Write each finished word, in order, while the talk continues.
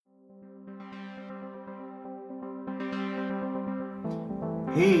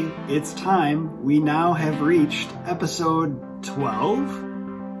Hey, it's time. We now have reached episode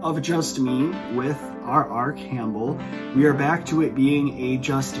 12 of Just Me with R.R. Campbell. We are back to it being a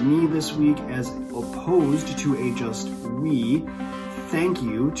Just Me this week as opposed to a Just We. Thank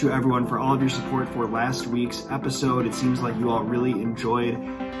you to everyone for all of your support for last week's episode. It seems like you all really enjoyed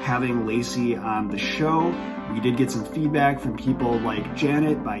having Lacey on the show. We did get some feedback from people like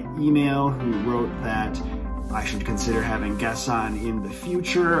Janet by email who wrote that I should consider having guests on in the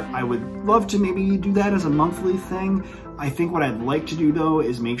future. I would love to maybe do that as a monthly thing. I think what I'd like to do though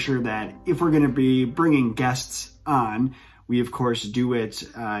is make sure that if we're going to be bringing guests on, we of course do it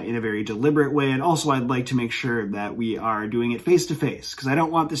in a very deliberate way. And also I'd like to make sure that we are doing it face to face, because I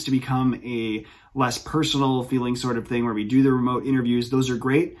don't want this to become a less personal feeling sort of thing where we do the remote interviews. Those are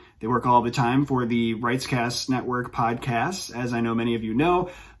great. They work all the time for the Writescast Network podcasts, as I know many of you know.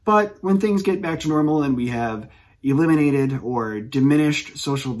 But when things get back to normal and we have eliminated or diminished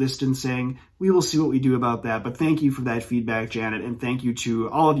social distancing, we will see what we do about that. But thank you for that feedback, Janet, and thank you to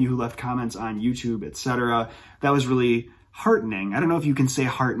all of you who left comments on YouTube, etc. That was really heartening. I don't know if you can say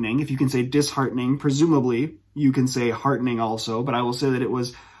heartening. If you can say disheartening, presumably you can say heartening also, but I will say that it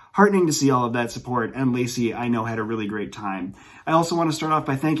was heartening to see all of that support, and Lacey, I know, had a really great time. I also want to start off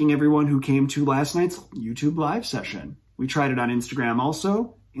by thanking everyone who came to last night's YouTube live session. We tried it on Instagram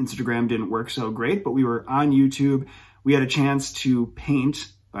also. Instagram didn't work so great, but we were on YouTube. We had a chance to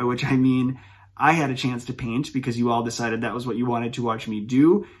paint, by which I mean I had a chance to paint because you all decided that was what you wanted to watch me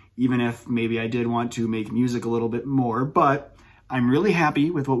do, even if maybe I did want to make music a little bit more. But I'm really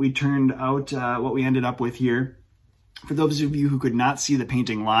happy with what we turned out, what we ended up with here. For those of you who could not see the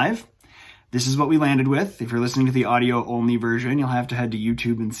painting live, this is what we landed with. If you're listening to the audio only version, you'll have to head to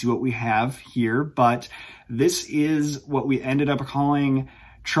YouTube and see what we have here. But this is what we ended up calling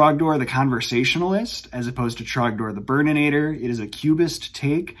Trogdor the Conversationalist, as opposed to Trogdor the Burninator. It is a cubist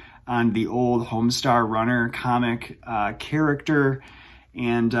take on the old Homestar Runner comic character.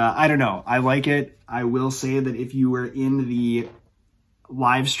 And I don't know, I like it. I will say that if you were in the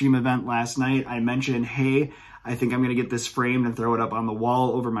live stream event last night, I mentioned, hey, I think I'm going to get this framed and throw it up on the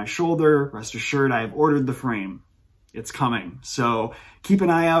wall over my shoulder. Rest assured, I have ordered the frame. It's coming. So keep an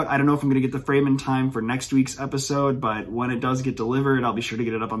eye out. I don't know if I'm going to get the frame in time for next week's episode, but when it does get delivered, I'll be sure to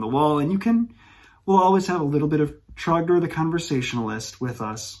get it up on the wall. And we'll always have a little bit of Trogdor the Conversationalist with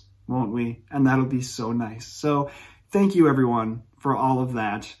us, won't we? And that'll be so nice. So thank you everyone for all of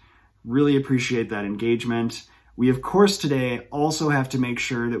that. Really appreciate that engagement. We, of course, today also have to make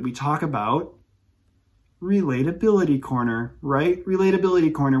sure that we talk about Relatability Corner, right?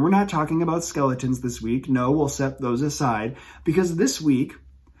 Relatability Corner. We're not talking about skeletons this week. No, we'll set those aside because this week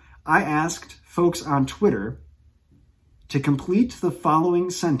I asked folks on Twitter to complete the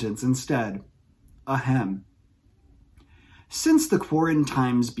following sentence instead. Ahem. Since the quarantine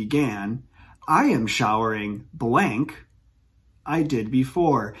times began, I am showering blank I did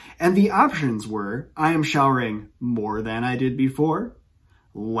before. And the options were, I am showering more than I did before,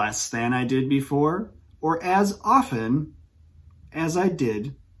 less than I did before, or as often as I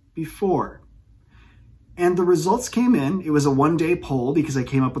did before. And the results came in. It was a one-day poll because I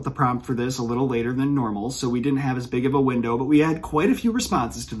came up with the prompt for this a little later than normal, so we didn't have as big of a window, but we had quite a few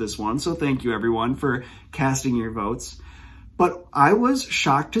responses to this one, so thank you everyone for casting your votes. But I was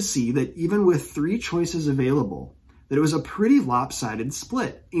shocked to see that even with 3 choices available, that it was a pretty lopsided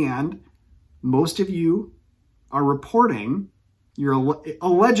split. And most of you are reporting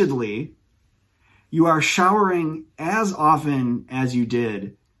allegedly you are showering as often as you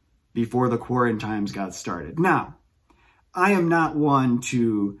did before the quarantines got started. Now, I am not one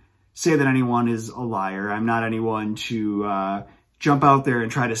to say that anyone is a liar. I'm not anyone to jump out there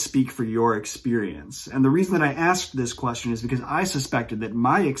and try to speak for your experience. And the reason that I asked this question is because I suspected that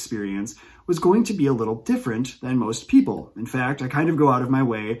my experience was going to be a little different than most people. In fact, I kind of go out of my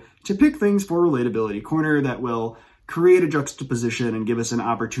way to pick things for Relatability Corner that will create a juxtaposition and give us an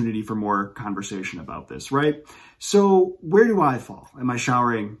opportunity for more conversation about this, right? So where do I fall? Am I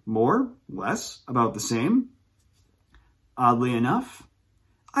showering more, less, about the same? Oddly enough,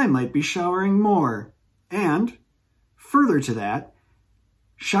 I might be showering more. And further to that,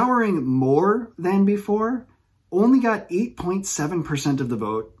 showering more than before only got 8.7% of the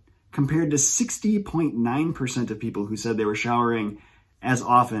vote compared to 60.9% of people who said they were showering as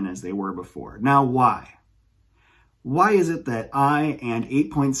often as they were before. Now, why? Why is it that I and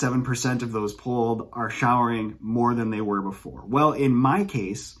 8.7% of those polled are showering more than they were before? Well, in my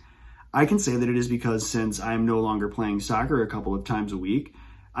case, I can say that it is because since I'm no longer playing soccer a couple of times a week,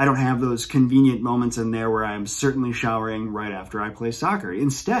 I don't have those convenient moments in there where I'm certainly showering right after I play soccer.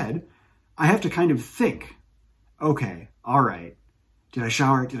 Instead, I have to kind of think, okay, all right, Did I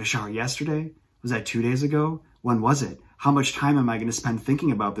shower yesterday? Was that 2 days ago? When was it? How much time am I going to spend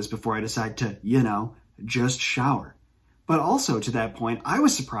thinking about this before I decide to, just shower? But also to that point, I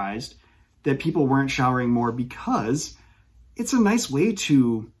was surprised that people weren't showering more because it's a nice way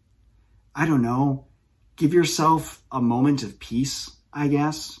to, give yourself a moment of peace, I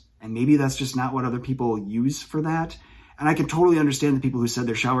guess. And maybe that's just not what other people use for that. And I can totally understand the people who said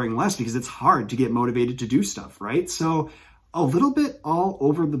they're showering less because it's hard to get motivated to do stuff, right? So a little bit all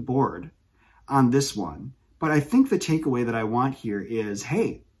over the board on this one. But I think the takeaway that I want here is,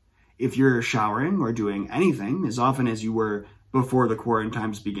 hey, if you're showering or doing anything as often as you were before the quarantine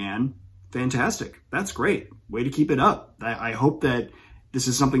times began, fantastic. That's great. Way to keep it up. I hope that this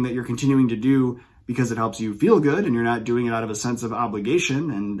is something that you're continuing to do because it helps you feel good and you're not doing it out of a sense of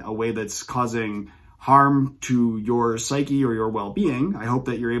obligation and a way that's causing harm to your psyche or your well-being. I hope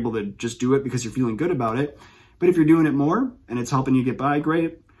that you're able to just do it because you're feeling good about it. But if you're doing it more and it's helping you get by,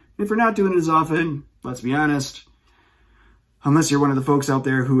 great. If you're not doing it as often, let's be honest, unless you're one of the folks out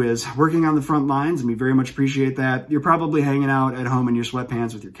there who is working on the front lines, and we very much appreciate that, you're probably hanging out at home in your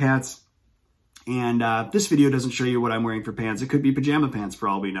sweatpants with your cats. And this video doesn't show you what I'm wearing for pants. It could be pajama pants for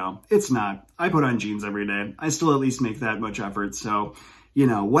all we know. It's not. I put on jeans every day. I still at least make that much effort. So,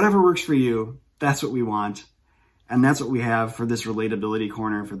 whatever works for you, that's what we want. And that's what we have for this relatability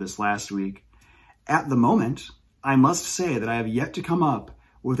corner for this last week. At the moment, I must say that I have yet to come up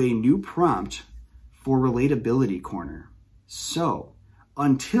with a new prompt for relatability corner. So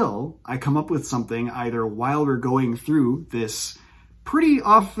until I come up with something either while we're going through this pretty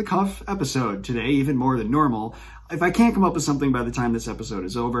off-the-cuff episode today, even more than normal, if I can't come up with something by the time this episode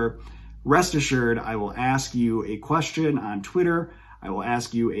is over, rest assured I will ask you a question on Twitter, I will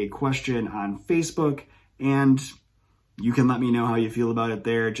ask you a question on Facebook, and you can let me know how you feel about it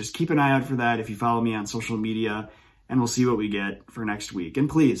there. Just keep an eye out for that if you follow me on social media, and we'll see what we get for next week. And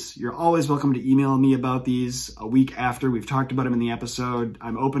please, you're always welcome to email me about these a week after we've talked about them in the episode.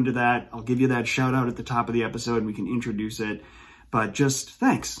 I'm open to that. I'll give you that shout out at the top of the episode and we can introduce it. But just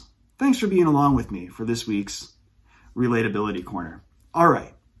thanks. Thanks for being along with me for this week's Relatability Corner. All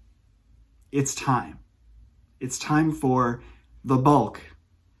right. It's time. It's time for the bulk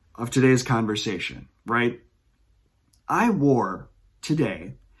of today's conversation, right? I wore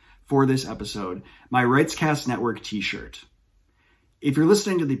today, for this episode, my Writescast Network t-shirt. If you're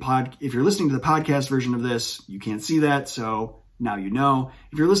listening to the podcast version of this, you can't see that, so now you know.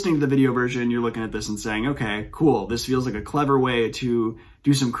 If you're listening to the video version, you're looking at this and saying, okay, cool, this feels like a clever way to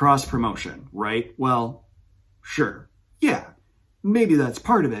do some cross-promotion, right? Well, sure. Yeah, maybe that's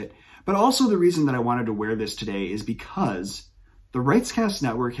part of it. But also the reason that I wanted to wear this today is because the Writescast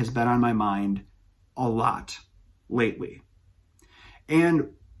Network has been on my mind a lot lately.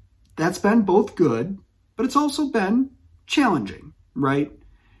 And that's been both good, but it's also been challenging, right?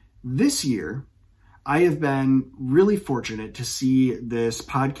 This year, I have been really fortunate to see this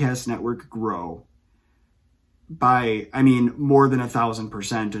podcast network grow by, more than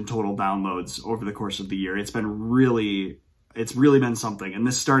 1,000% in total downloads over the course of the year. It's really been something. And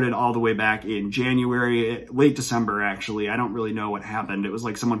this started all the way back in January, late December, actually. I don't really know what happened. It was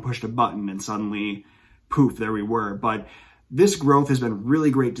like someone pushed a button and suddenly, poof, there we were. But this growth has been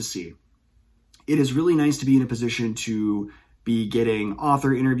really great to see. It is really nice to be in a position to be getting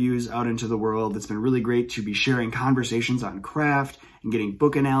author interviews out into the world. It's been really great to be sharing conversations on craft and getting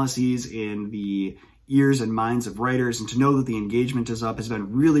book analyses in the ears and minds of writers, and to know that the engagement is up has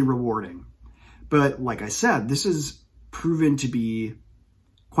been really rewarding. But like I said, this has proven to be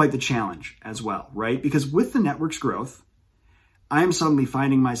quite the challenge as well, right? Because with the network's growth, I am suddenly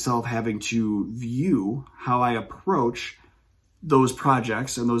finding myself having to view how I approach those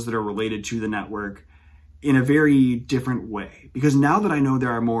projects and those that are related to the network in a very different way. Because now that I know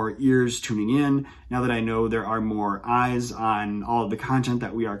there are more ears tuning in, now that I know there are more eyes on all of the content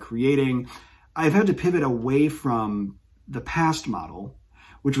that we are creating, I've had to pivot away from the past model,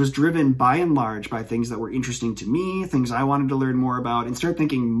 which was driven by and large by things that were interesting to me, things I wanted to learn more about, and start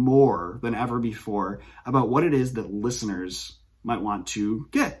thinking more than ever before about what it is that listeners might want to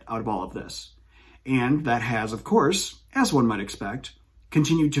get out of all of this. And that has, of course, as one might expect,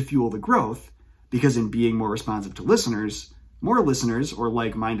 continued to fuel the growth, because in being more responsive to listeners, more listeners or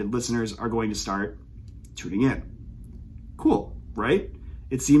like-minded listeners are going to start tuning in. Cool, right?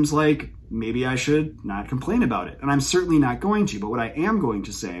 It seems like maybe I should not complain about it, and I'm certainly not going to, but what I am going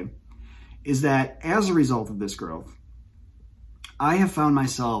to say is that as a result of this growth, I have found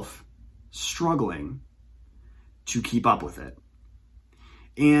myself struggling to keep up with it.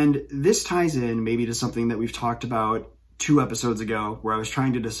 And this ties in maybe to something that we've talked about 2 episodes ago, where I was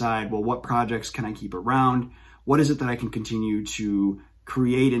trying to decide, well, what projects can I keep around? What is it that I can continue to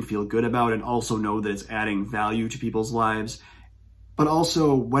create and feel good about and also know that it's adding value to people's lives? But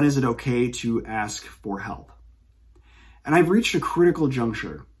also, when is it okay to ask for help? And I've reached a critical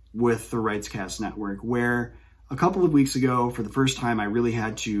juncture with the Writescast Network where a couple of weeks ago, for the first time, I really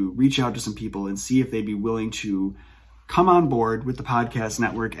had to reach out to some people and see if they'd be willing to come on board with the podcast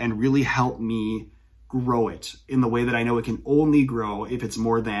network and really help me grow it in the way that I know it can only grow if it's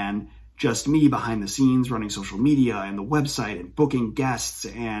more than just me behind the scenes running social media and the website and booking guests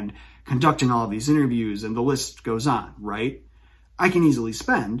and conducting all of these interviews, and the list goes on, right? I can easily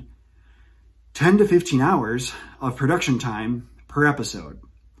spend 10 to 15 hours of production time per episode.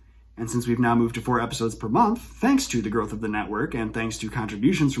 And since we've now moved to 4 episodes per month, thanks to the growth of the network and thanks to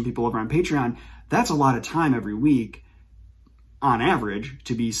contributions from people over on Patreon, that's a lot of time every week, on average,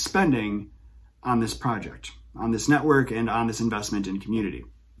 to be spending on this project, on this network, and on this investment in community.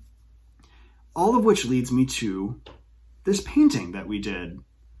 All of which leads me to this painting that we did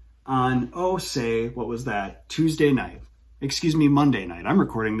on, what was that? Monday night. I'm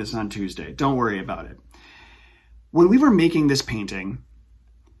recording this on Tuesday. Don't worry about it. When we were making this painting,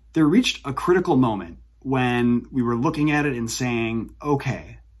 there reached a critical moment when we were looking at it and saying,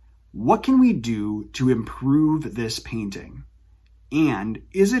 okay, what can we do to improve this painting? And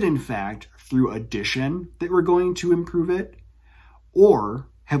is it in fact through addition that we're going to improve it? Or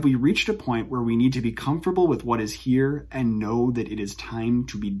have we reached a point where we need to be comfortable with what is here and know that it is time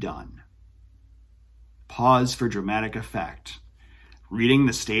to be done? Pause for dramatic effect. Reading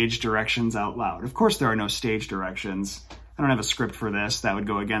the stage directions out loud. Of course, there are no stage directions. I don't have a script for this. That would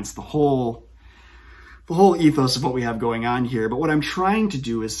go against the whole ethos of what we have going on here. But what I'm trying to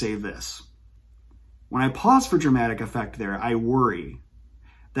do is say this. When I pause for dramatic effect there, I worry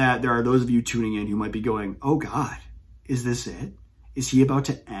that there are those of you tuning in who might be going, oh God, is this it? Is he about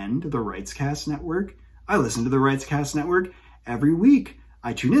to end the Writescast Network? I listen to the Writescast Network every week.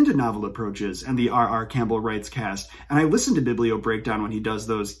 I tune into Novel Approaches and the R.R. Campbell Writescast, and I listen to Biblio Breakdown when he does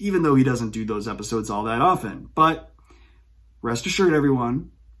those, even though he doesn't do those episodes all that often. But rest assured,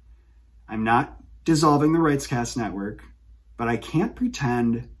 everyone, I'm not dissolving the Writescast Network, but I can't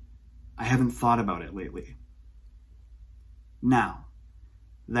pretend I haven't thought about it lately. Now,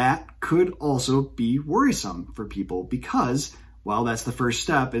 that could also be worrisome for people because, well, that's the first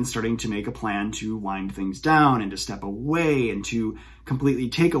step in starting to make a plan to wind things down and to step away and to completely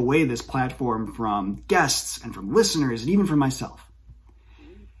take away this platform from guests and from listeners and even from myself.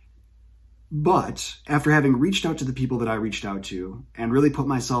 But after having reached out to the people that I reached out to and really put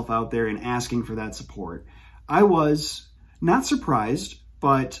myself out there and asking for that support, I was not surprised,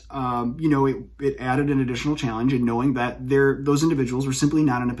 but it added an additional challenge in knowing that those individuals were simply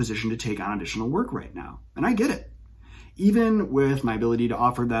not in a position to take on additional work right now. And I get it. Even with my ability to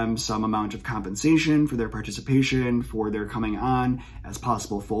offer them some amount of compensation for their participation, for their coming on as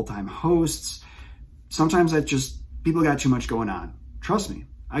possible full-time hosts, sometimes people got too much going on. Trust me,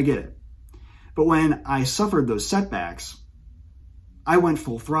 I get it. But when I suffered those setbacks, I went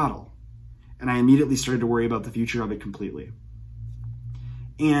full throttle, and I immediately started to worry about the future of it completely.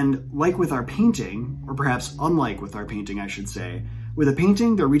 And like with our painting, or perhaps unlike with our painting, I should say, with a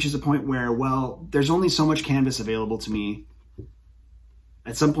painting, there reaches a point where, well, there's only so much canvas available to me.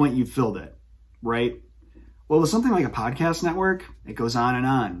 At some point, you've filled it, right? Well, with something like a podcast network, it goes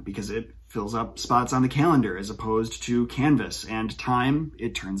on because it fills up spots on the calendar as opposed to canvas. And time,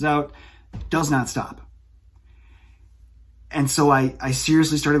 it turns out, does not stop. And so I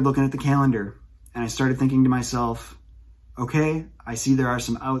seriously started looking at the calendar, and I started thinking to myself, okay, I see there are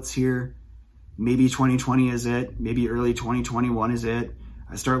some outs here. Maybe 2020 is it. Maybe early 2021 is it.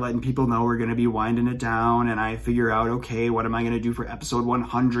 I start letting people know we're going to be winding it down, and I figure out, okay, what am I going to do for episode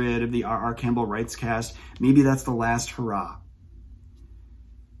 100 of the R.R. Campbell Writescast? Maybe that's the last hurrah.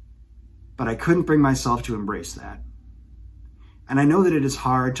 But I couldn't bring myself to embrace that. And I know that it is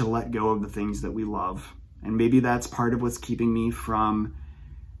hard to let go of the things that we love, and maybe that's part of what's keeping me from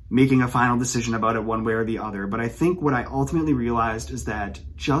making a final decision about it one way or the other. But I think what I ultimately realized is that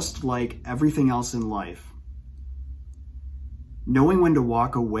just like everything else in life, knowing when to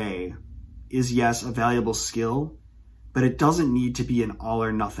walk away is, yes, a valuable skill, but it doesn't need to be an all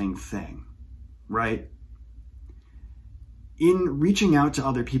or nothing thing, right? In reaching out to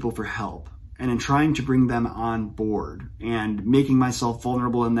other people for help and in trying to bring them on board and making myself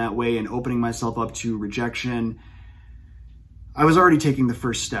vulnerable in that way and opening myself up to rejection, I was already taking the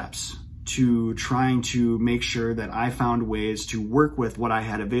first steps to trying to make sure that I found ways to work with what I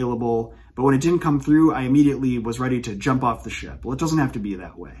had available. But when it didn't come through, I immediately was ready to jump off the ship. Well, it doesn't have to be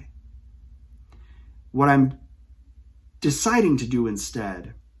that way. What I'm deciding to do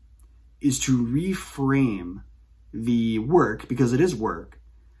instead is to reframe the work, because it is work,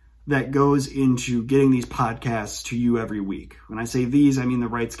 that goes into getting these podcasts to you every week. When I say these, I mean the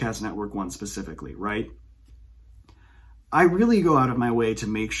Writescast Network one specifically, right? I really go out of my way to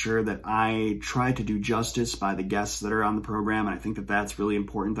make sure that I try to do justice by the guests that are on the program, and I think that that's really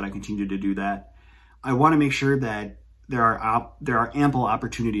important that I continue to do that. I want to make sure that there are ample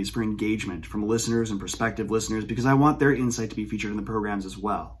opportunities for engagement from listeners and prospective listeners, because I want their insight to be featured in the programs as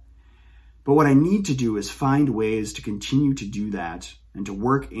well. But what I need to do is find ways to continue to do that and to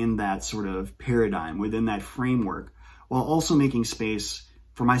work in that sort of paradigm, within that framework, while also making space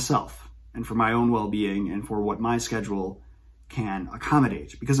for myself and for my own well-being and for what my schedule can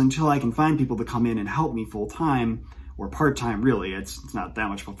accommodate. Because until I can find people to come in and help me full-time, or part-time really, it's not that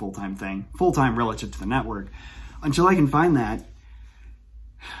much of a full-time thing, full-time relative to the network, until I can find that,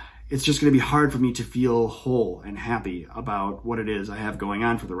 it's just going to be hard for me to feel whole and happy about what it is I have going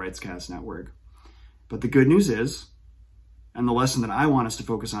on for the Writescast Network. But the good news is, and the lesson that I want us to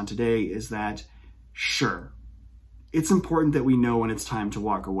focus on today, is that, sure, it's important that we know when it's time to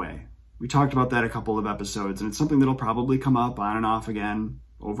walk away. We talked about that a couple of episodes, and it's something that'll probably come up on and off again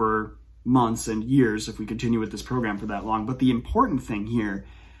over months and years if we continue with this program for that long. But the important thing here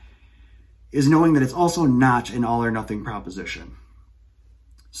is knowing that it's also not an all or nothing proposition.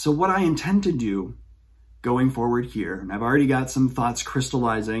 So what I intend to do going forward here, and I've already got some thoughts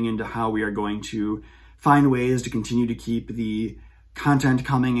crystallizing into how we are going to find ways to continue to keep the content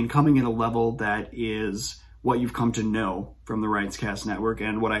coming and coming at a level that is what you've come to know from the Writescast Network,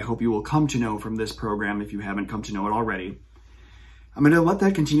 and what I hope you will come to know from this program if you haven't come to know it already. I'm going to let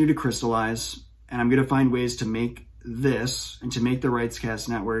that continue to crystallize, and I'm going to find ways to make this and to make the Writescast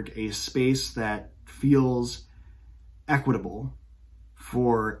Network a space that feels equitable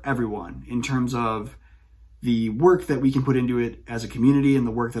for everyone in terms of the work that we can put into it as a community and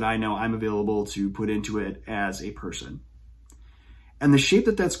the work that I know I'm available to put into it as a person. And the shape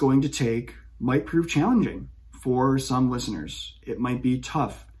that that's going to take might prove challenging for some listeners. It might be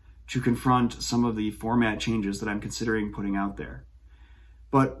tough to confront some of the format changes that I'm considering putting out there.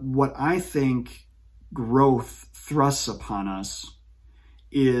 But what I think growth thrusts upon us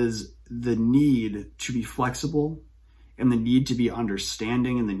is the need to be flexible, and the need to be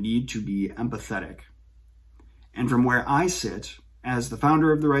understanding, and the need to be empathetic. And from where I sit as the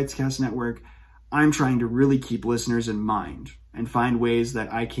founder of the Writescast Network, I'm trying to really keep listeners in mind and find ways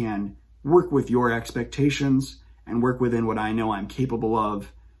that I can work with your expectations and work within what I know I'm capable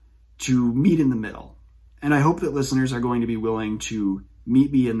of to meet in the middle. And I hope that listeners are going to be willing to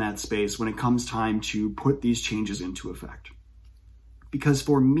meet me in that space when it comes time to put these changes into effect. Because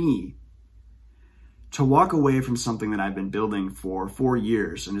for me, to walk away from something that I've been building for 4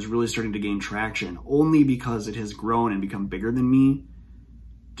 years and is really starting to gain traction only because it has grown and become bigger than me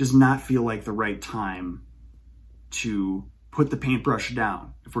does not feel like the right time to put the paintbrush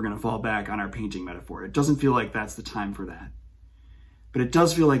down, if we're going to fall back on our painting metaphor. It doesn't feel like that's the time for that. But it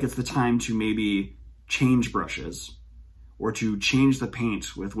does feel like it's the time to maybe change brushes or to change the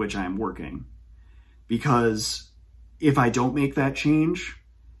paint with which I'm working. Because if I don't make that change,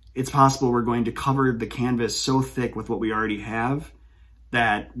 it's possible we're going to cover the canvas so thick with what we already have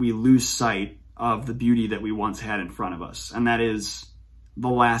that we lose sight of the beauty that we once had in front of us. And that is the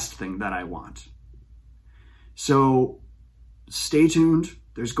last thing that I want. So stay tuned.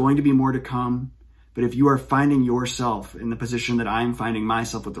 There's going to be more to come. But if you are finding yourself in the position that I'm finding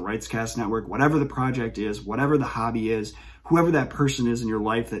myself with the Writescast Network, whatever the project is, whatever the hobby is, whoever that person is in your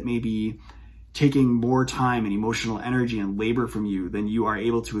life that may be taking more time and emotional energy and labor from you than you are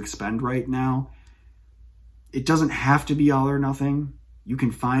able to expend right now, it doesn't have to be all or nothing. You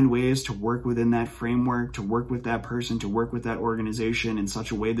can find ways to work within that framework, to work with that person, to work with that organization in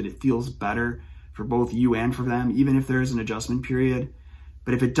such a way that it feels better for both you and for them, even if there is an adjustment period.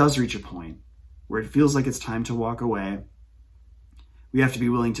 But if it does reach a point where it feels like it's time to walk away, we have to be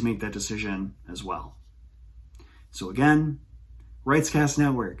willing to make that decision as well. So again, Writescast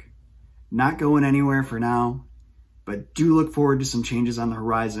Network, not going anywhere for now, but do look forward to some changes on the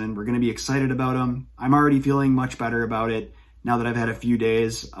horizon. We're going to be excited about them. I'm already feeling much better about it now that I've had a few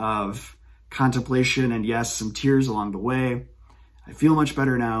days of contemplation and yes, some tears along the way. I feel much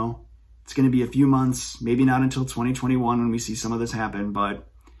better now. It's going to be a few months, maybe not until 2021 when we see some of this happen, but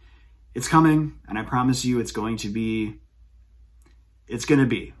it's coming, and I promise you it's going to be.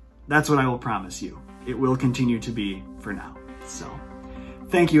 That's what I will promise you. It will continue to be for now. So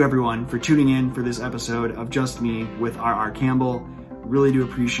thank you everyone for tuning in for this episode of Just Me with R.R. Campbell. Really do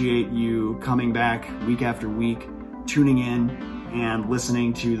appreciate you coming back week after week, tuning in and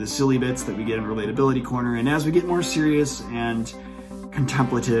listening to the silly bits that we get in Relatability Corner. And as we get more serious and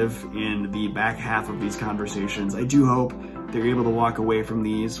contemplative in the back half of these conversations. I do hope they're able to walk away from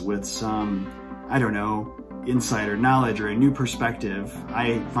these with some, insider knowledge or a new perspective.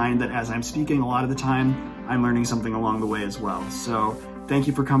 I find that as I'm speaking, a lot of the time, I'm learning something along the way as well. So thank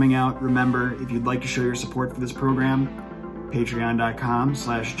you for coming out. Remember, if you'd like to show your support for this program,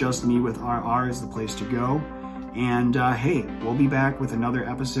 patreon.com/justmewithrr is the place to go. And hey, we'll be back with another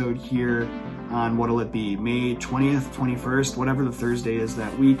episode here on what'll it be, May 20th, 21st, whatever the Thursday is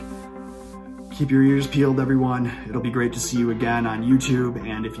that week. Keep your ears peeled, everyone. It'll be great to see you again on YouTube.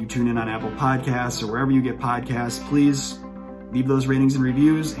 And if you tune in on Apple Podcasts or wherever you get podcasts, please leave those ratings and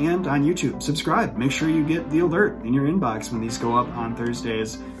reviews. And on YouTube, subscribe. Make sure you get the alert in your inbox when these go up on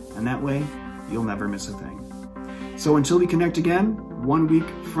Thursdays. And that way, you'll never miss a thing. So until we connect again, 1 week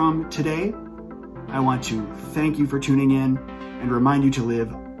from today, I want to thank you for tuning in and remind you to live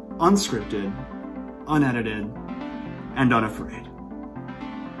unscripted, unedited, and unafraid.